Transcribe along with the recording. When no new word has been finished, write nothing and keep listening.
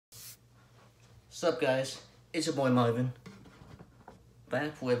What's up, guys? It's your boy Marvin,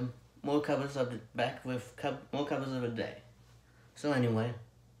 back with more covers of the day. So anyway,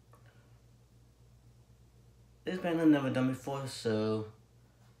 this band I've never done before, so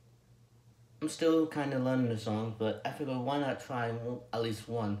I'm still kind of learning the song, but I figured why not try at least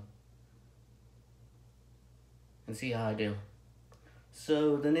one and see how I do.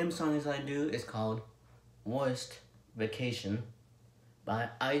 So the name of the song I do is called Wurst Vacation by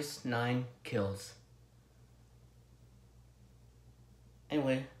Ice 9 Kills.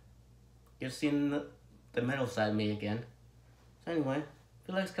 Anyway, you're seeing the metal side of me again. So anyway, if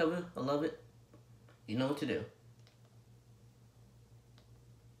you like this cover, I love it. You know what to do.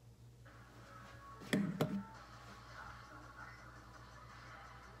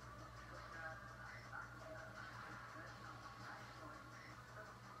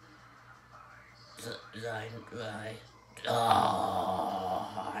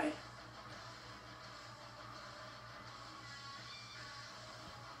 Die.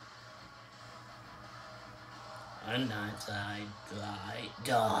 And I die.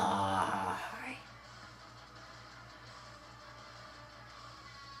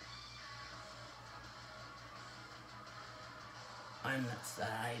 And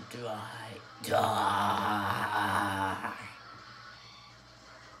I die.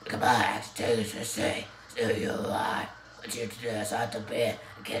 Goodbye, stay to say, still you lie. What you do is out the bed,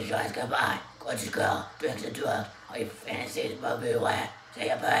 kiss your eyes goodbye. Gorgeous girl, drinks and drugs, all your fantasies, but beware. Say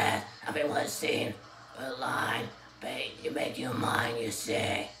your prayers, everyone's seen a line. Babe, you make your mind, you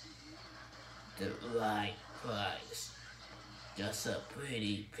say. The right price, just a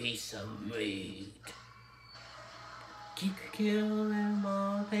pretty piece of meat. Keep kill them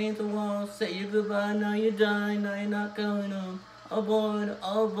all, paint the walls, say your goodbye, now you die, now you're not going home. Aboard,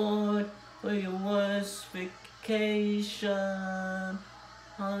 for your worst vacation.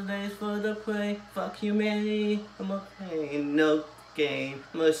 Holidays for the prey, fuck humanity, I'm a pain, no game,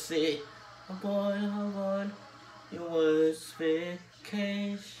 mercy. Aboard, your worst vacation.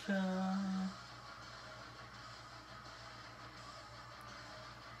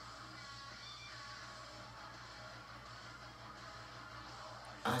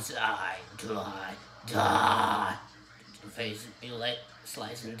 As I die. Face me like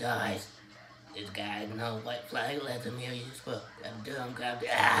slice and dice. This guy no white flag, let him hear you squirrel. Grab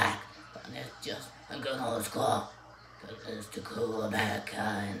the axe. But that's just a good old school. Cause it's the cool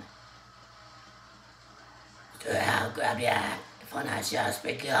mankind. So I'll grab the axe. The fun has just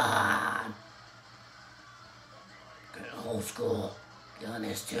begun. Good old school. Doing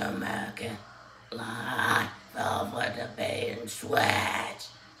this to American line. Fell for the bait and sweat.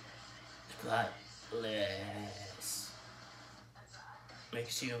 Spotless.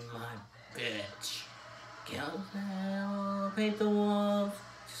 Makes you my bitch. Kill them, paint the walls.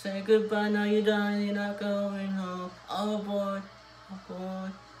 Say goodbye, now you die, you're not going home. Aboard,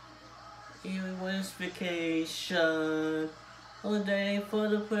 your West vacation. Holiday for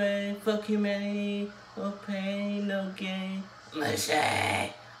the prey, fuck humanity, no pain, no gain.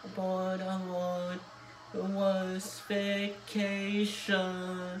 Mercy. Aboard, your West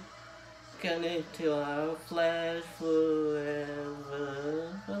vacation. Connect to our flash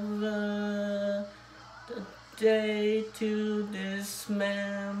forever. The day to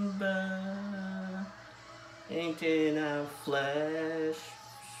dismember. Ain't our flash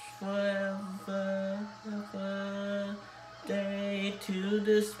forever. Day to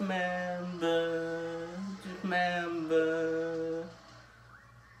dismember.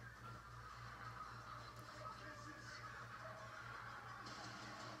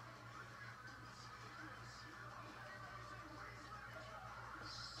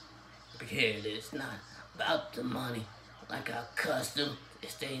 Here it is, not about the money, like our custom to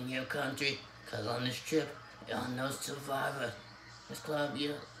stay in your country, cause on this trip, you're no survivor. This club,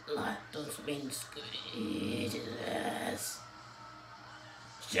 your life don't mean squeezes.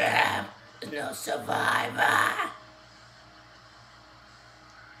 Strap is no survivor.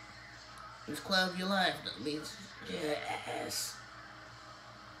 This club, your life don't mean yes.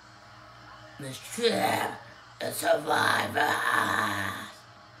 This trip, a survivor.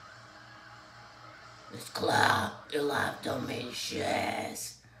 This club, your life don't mean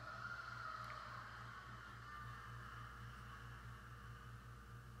shit.